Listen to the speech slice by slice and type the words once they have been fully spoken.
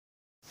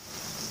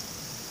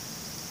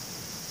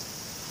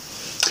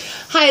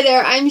Hi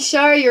there, I'm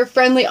Shar, your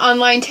friendly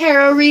online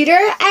tarot reader,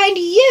 and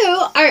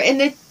you are in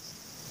the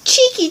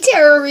cheeky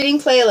tarot reading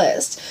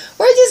playlist.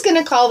 We're just going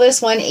to call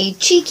this one a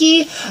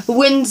cheeky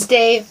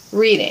Wednesday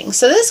reading.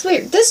 So this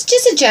is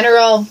just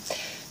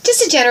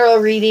a general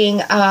reading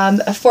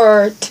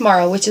for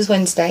tomorrow, which is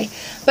Wednesday.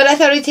 But I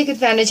thought I'd take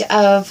advantage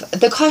of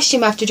the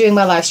costume after doing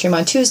my live stream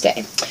on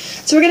Tuesday.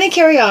 So we're going to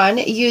carry on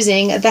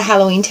using the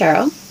Halloween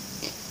tarot.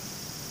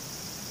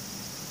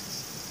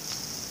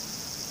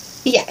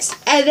 Yes,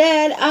 and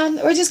then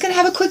we're just going to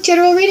have a quick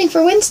general reading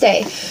for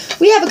Wednesday.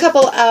 We have a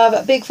couple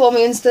of big full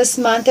moons this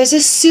month. There's a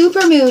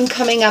super moon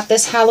coming up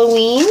this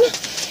Halloween.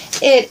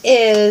 It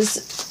is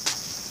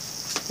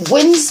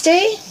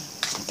Wednesday,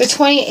 the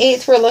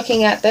 28th. We're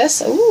looking at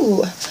this.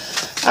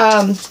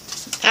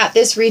 At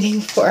this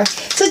reading for.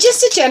 So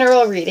just a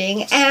general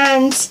reading,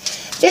 and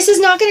this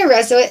is not going to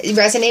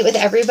resonate with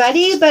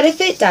everybody, but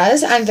if it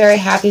does, I'm very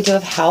happy to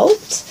have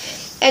helped.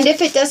 And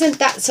if it doesn't,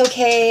 that's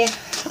okay.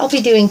 I'll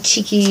be doing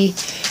cheeky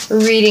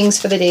readings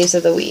for the days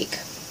of the week.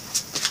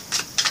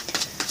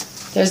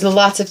 There's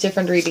lots of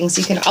different readings.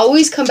 You can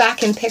always come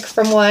back and pick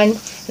from one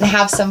and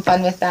have some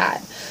fun with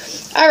that.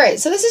 All right,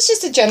 so this is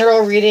just a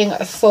general reading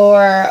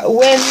for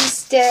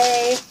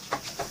Wednesday,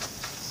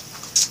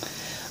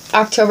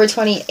 October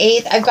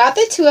 28th. I've got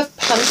the Two of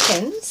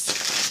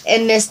Pumpkins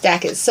in this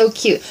deck. It's so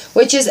cute,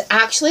 which is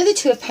actually the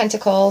Two of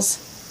Pentacles.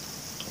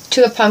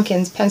 Two of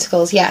Pumpkins,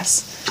 Pentacles,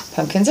 yes.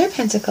 Pumpkins are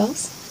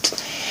pentacles.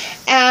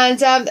 And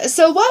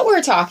so what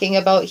we're talking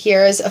about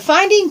here is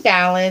finding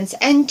balance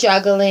and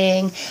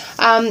juggling,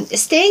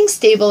 staying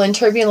stable in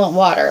turbulent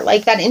water,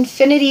 like that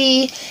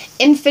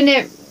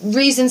infinite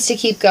reasons to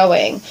keep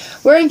going.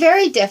 We're in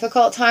very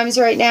difficult times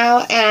right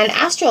now, and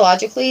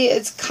astrologically,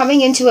 it's coming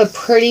into a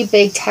pretty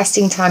big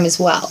testing time as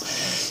well.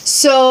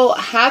 So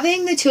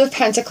having the Two of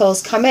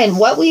Pentacles come in,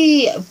 what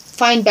we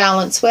find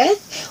balance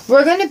with,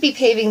 we're going to be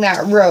paving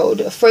that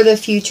road for the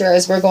future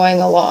as we're going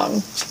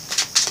along.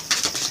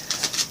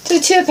 So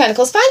Two of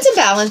Pentacles, find some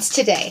balance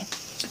today.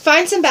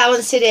 Find some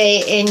balance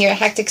today in your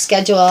hectic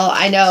schedule.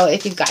 I know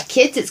if you've got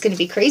kids, it's going to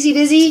be crazy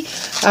busy.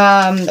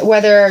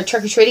 Whether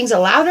trick-or-treating is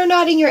allowed or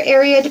not in your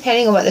area,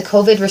 depending on what the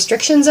COVID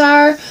restrictions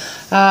are.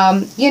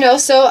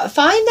 So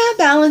find that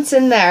balance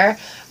in there.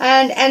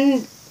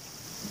 And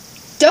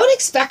don't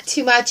expect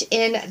too much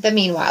in the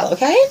meanwhile,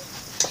 okay?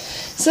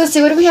 So let's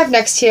see, what do we have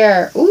next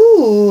here?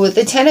 Ooh,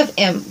 the Ten of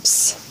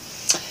Imps.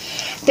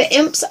 The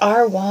Imps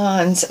are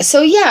wands.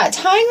 So yeah,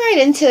 tying right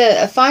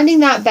into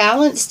finding that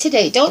balance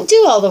today. Don't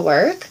do all the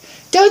work.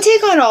 Don't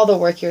take on all the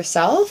work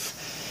yourself.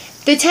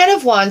 The Ten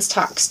of Wands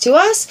talks to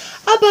us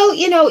about,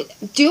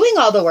 doing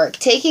all the work,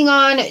 taking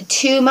on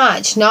too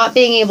much, not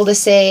being able to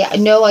say,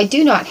 no, I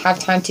do not have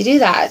time to do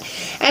that.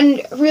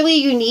 And really,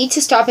 you need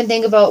to stop and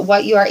think about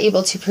what you are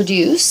able to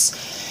produce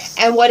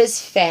and what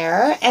is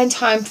fair and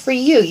time for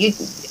you.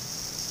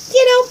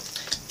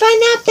 Find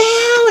that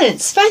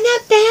balance. Find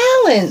that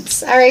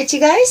balance. All right, you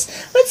guys.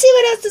 Let's see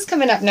what else is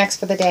coming up next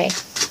for the day.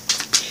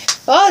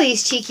 All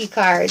these cheeky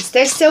cards.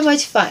 They're so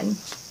much fun.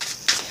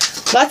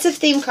 Lots of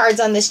theme cards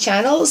on this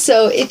channel,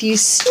 so if you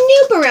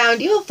snoop around,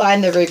 you'll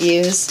find the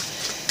reviews.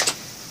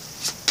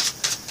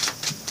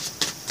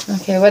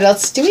 Okay, what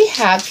else do we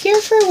have here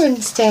for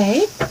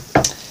Wednesday?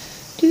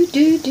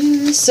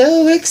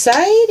 So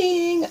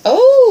exciting.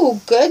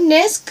 Oh,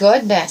 goodness.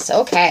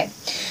 Okay.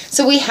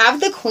 So we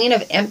have the Queen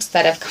of Imps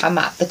that have come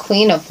up. The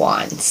Queen of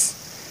Wands.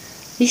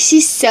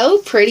 She's so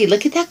pretty.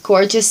 Look at that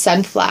gorgeous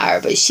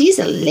sunflower. But she's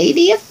a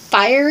lady of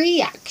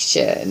fiery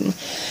action.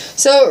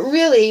 So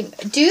really,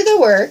 do the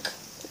work.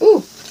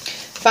 Ooh.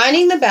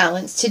 Finding the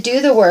balance to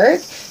do the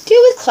work. Do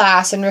it with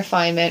class and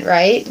refinement,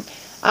 right?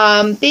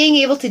 Being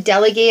able to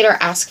delegate or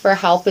ask for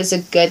help is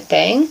a good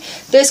thing.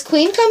 This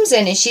queen comes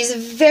in and she's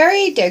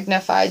very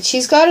dignified.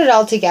 She's got it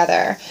all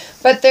together.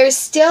 But there's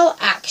still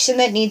action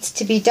that needs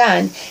to be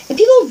done. And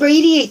people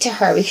radiate to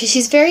her because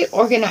she's very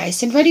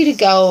organized and ready to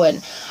go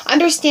and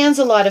understands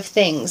a lot of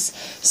things.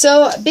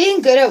 So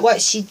being good at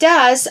what she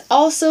does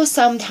also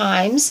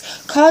sometimes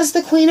causes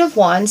the Queen of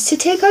Wands to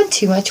take on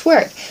too much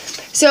work.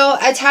 So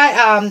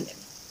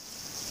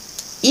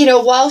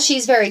while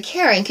she's very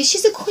caring, because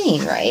she's a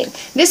queen, right?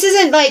 This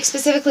isn't like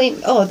specifically,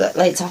 oh, the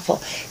light's awful,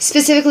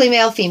 specifically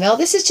male, female.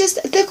 This is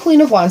just the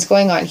Queen of Wands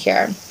going on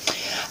here.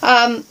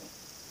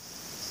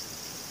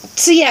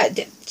 So yeah,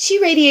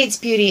 she radiates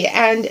beauty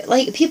and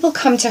like people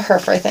come to her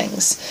for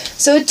things.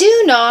 So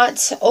do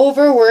not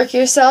overwork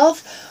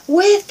yourself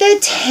with the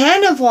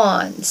Ten of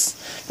Wands.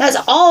 That's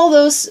all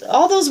those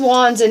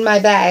wands in my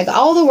bag.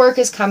 All the work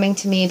is coming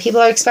to me. People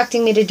are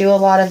expecting me to do a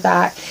lot of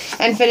that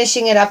and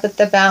finishing it up with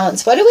the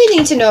balance. What do we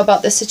need to know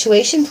about this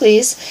situation,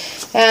 please?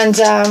 And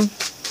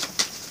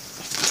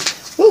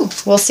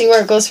we'll see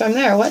where it goes from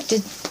there. What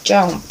did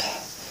jump?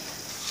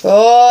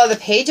 Oh, the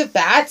Page of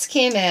Bats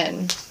came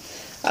in.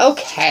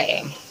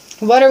 Okay.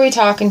 What are we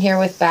talking here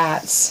with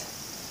bats?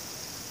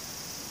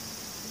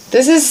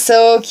 This is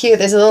so cute.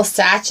 There's a little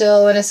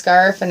satchel and a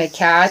scarf and a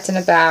cat and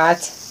a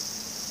bat.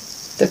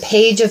 The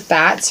Page of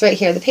Bats right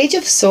here. The Page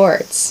of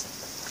Swords.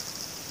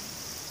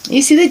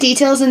 You see the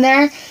details in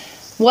there?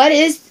 What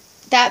is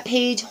that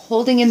page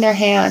holding in their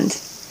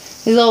hand.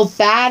 A little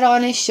bat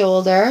on his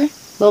shoulder,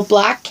 little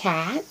black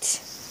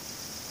cat,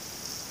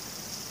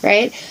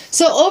 right?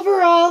 So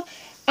overall,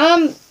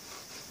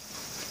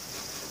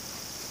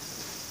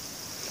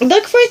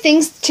 look for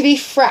things to be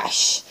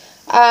fresh.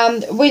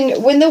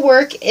 When the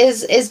work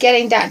is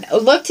getting done,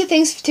 look to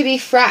things to be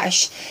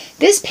fresh.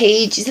 This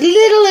page is a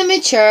little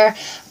immature,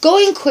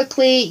 going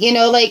quickly, you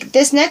know, like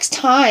this next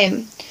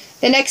time,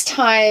 the next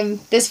time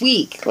this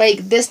week,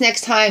 like this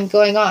next time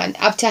going on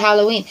up to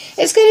Halloween,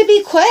 it's going to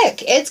be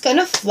quick. It's going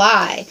to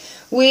fly.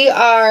 We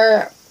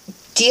are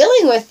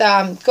dealing with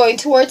going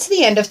towards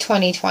the end of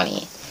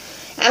 2020.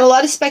 And a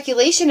lot of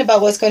speculation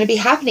about what's going to be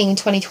happening in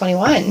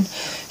 2021.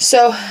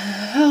 So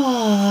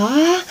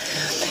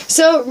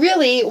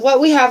really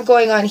what we have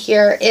going on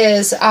here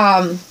is,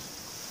 yeah,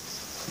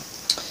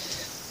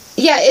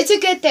 it's a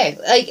good thing.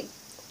 Like,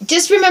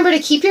 just remember to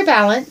keep your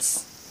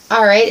balance.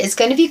 All right, it's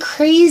going to be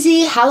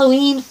crazy.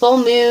 Halloween, full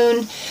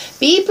moon.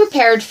 Be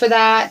prepared for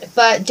that,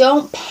 but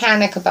don't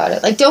panic about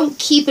it. Like, don't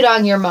keep it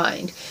on your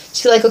mind.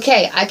 Just be like,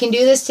 okay, I can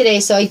do this today,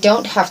 so I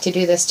don't have to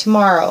do this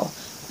tomorrow.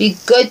 Be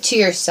good to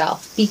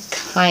yourself. Be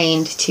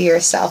kind to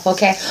yourself,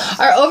 okay?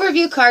 Our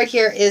overview card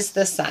here is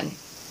the Sun.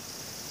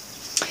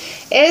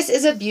 This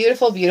is a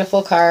beautiful,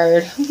 beautiful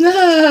card.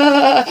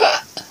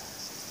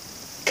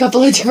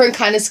 Couple of different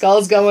kind of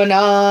skulls going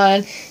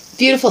on.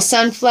 Beautiful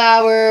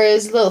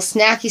sunflowers, little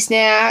snacky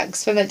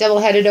snacks from that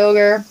double-headed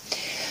ogre.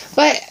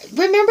 But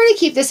remember to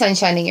keep the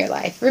sunshine in your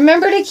life.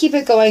 Remember to keep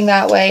it going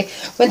that way.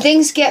 When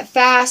things get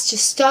fast,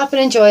 just stop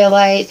and enjoy a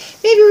light.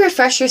 Maybe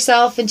refresh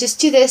yourself and just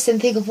do this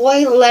and think of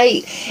white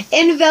light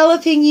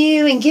enveloping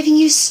you and giving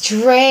you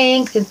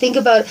strength. And think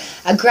about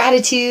a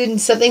gratitude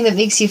and something that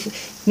makes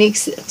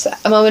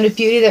a moment of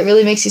beauty that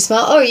really makes you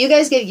smile. Oh,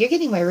 you're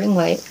getting my ring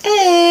light.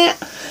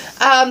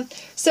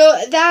 So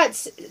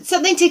that's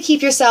something to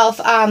keep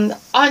yourself on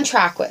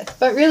track with.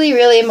 But really,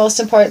 really, most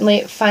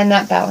importantly, find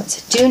that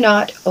balance. Do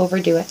not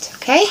overdo it.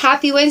 Okay?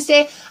 Happy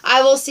Wednesday.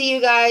 I will see you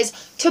guys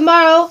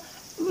tomorrow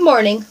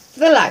morning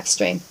for the live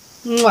stream.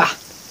 Mwah.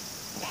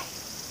 Bye.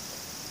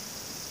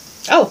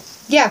 Oh,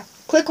 yeah.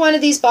 Click one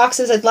of these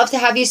boxes. I'd love to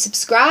have you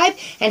subscribe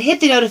and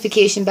hit the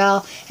notification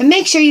bell. And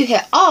make sure you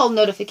hit all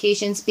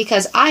notifications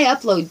because I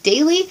upload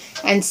daily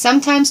and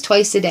sometimes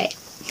twice a day.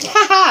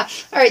 All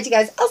right, you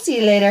guys. I'll see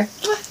you later.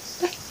 Mwah.